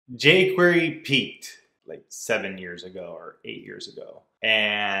jQuery peaked like 7 years ago or 8 years ago,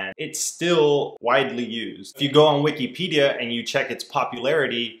 and it's still widely used. If you go on Wikipedia and you check its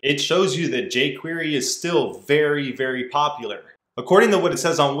popularity, it shows you that jQuery is still very, very popular. According to what it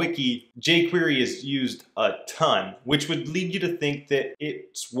says on Wiki, jQuery is used a ton, which would lead you to think that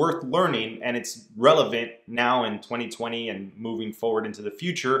it's worth learning and it's relevant now in 2020 and moving forward into the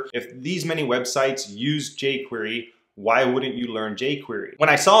future. If these many websites use jQuery, why wouldn't you learn jQuery? When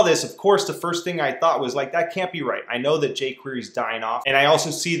I saw this, of course, the first thing I thought was like, that can't be right. I know that jQuery is dying off. And I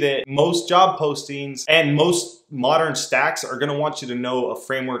also see that most job postings and most modern stacks are gonna want you to know a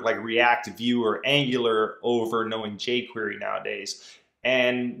framework like React, Vue, or Angular over knowing jQuery nowadays.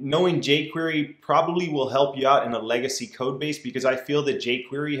 And knowing jQuery probably will help you out in a legacy code base, because I feel that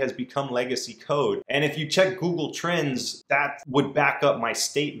jQuery has become legacy code. And if you check Google Trends, that would back up my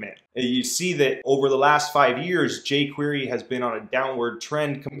statement. You see that over the last 5 years, jQuery has been on a downward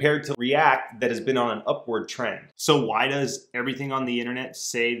trend compared to React that has been on an upward trend. So why does everything on the internet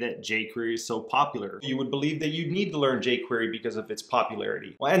say that jQuery is so popular? You would believe that you need to learn jQuery because of its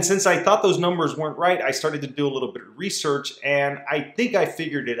popularity. Well, and since I thought those numbers weren't right, I started to do a little bit of research, and I think I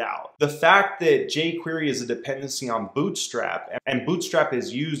figured it out. The fact that jQuery is a dependency on Bootstrap, and Bootstrap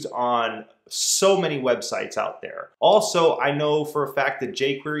is used on so many websites out there. Also, I know for a fact that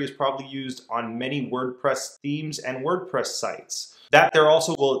jQuery is probably used on many WordPress themes and WordPress sites. That there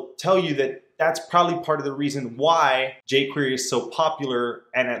also will tell you that that's probably part of the reason why jQuery is so popular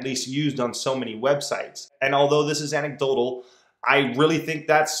and at least used on so many websites. And although this is anecdotal, I really think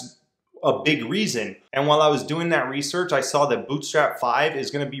that's a big reason. And while I was doing that research, I saw that Bootstrap 5 is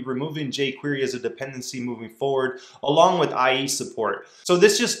going to be removing jQuery as a dependency moving forward, along with IE support. So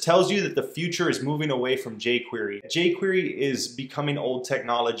this just tells you that the future is moving away from jQuery. jQuery is becoming old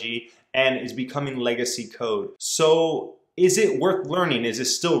technology and is becoming legacy code. So is it worth learning? Is it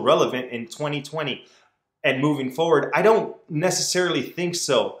still relevant in 2020 and moving forward? I don't necessarily think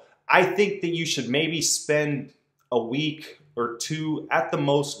so. I think that you should maybe spend a week or two at the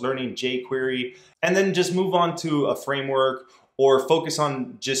most learning jQuery, and then just move on to a framework or focus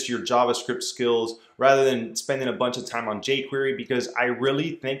on just your JavaScript skills rather than spending a bunch of time on jQuery, because I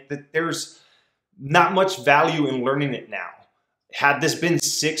really think that there's not much value in learning it now. Had this been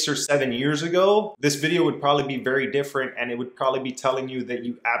 6 or 7 years ago, this video would probably be very different, and it would probably be telling you that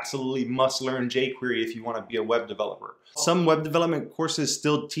you absolutely must learn jQuery if you want to be a web developer. Some web development courses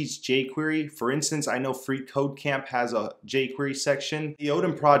still teach jQuery. For instance, I know Free Code Camp has a jQuery section. The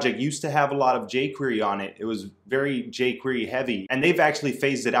Odin project used to have a lot of jQuery on it. It was very jQuery heavy, and they've actually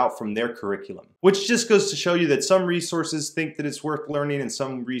phased it out from their curriculum. Which just goes to show you that some resources think that it's worth learning and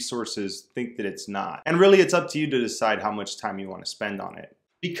some resources think that it's not. And really, it's up to you to decide how much time you want to spend on it.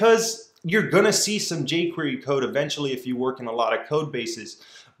 Because you're gonna see some jQuery code eventually if you work in a lot of code bases.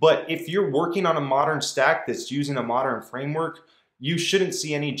 But if you're working on a modern stack that's using a modern framework, you shouldn't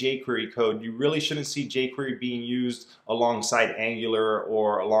see any jQuery code. You really shouldn't see jQuery being used alongside Angular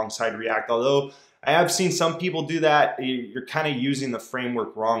or alongside React. Although I have seen some people do that. You're kind of using the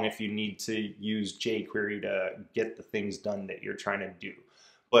framework wrong if you need to use jQuery to get the things done that you're trying to do.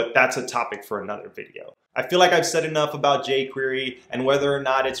 But that's a topic for another video. I feel like I've said enough about jQuery and whether or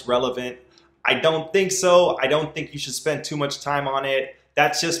not it's relevant. I don't think so. I don't think you should spend too much time on it.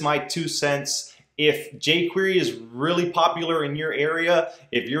 That's just my 2 cents. If jQuery is really popular in your area,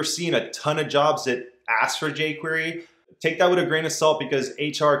 if you're seeing a ton of jobs that ask for jQuery, take that with a grain of salt, because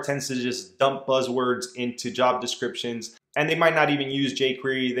HR tends to just dump buzzwords into job descriptions, and they might not even use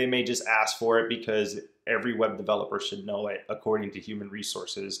jQuery. They may just ask for it because every web developer should know it according to human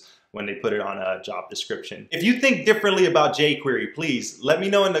resources when they put it on a job description. If you think differently about jQuery, please let me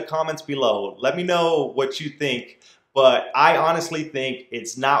know in the comments below. Let me know what you think. But I honestly think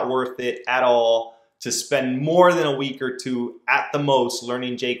it's not worth it at all to spend more than a week or two at the most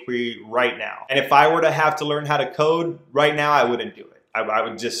learning jQuery right now. And if I were to have to learn how to code right now, I wouldn't do it. I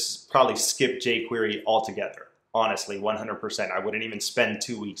would just probably skip jQuery altogether. Honestly, 100%. I wouldn't even spend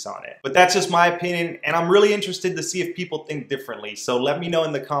 2 weeks on it. But that's just my opinion, and I'm really interested to see if people think differently. So let me know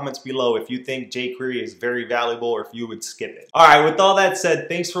in the comments below if you think jQuery is very valuable or if you would skip it. All right, with all that said,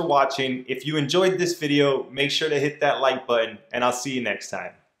 thanks for watching. If you enjoyed this video, make sure to hit that like button, and I'll see you next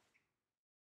time.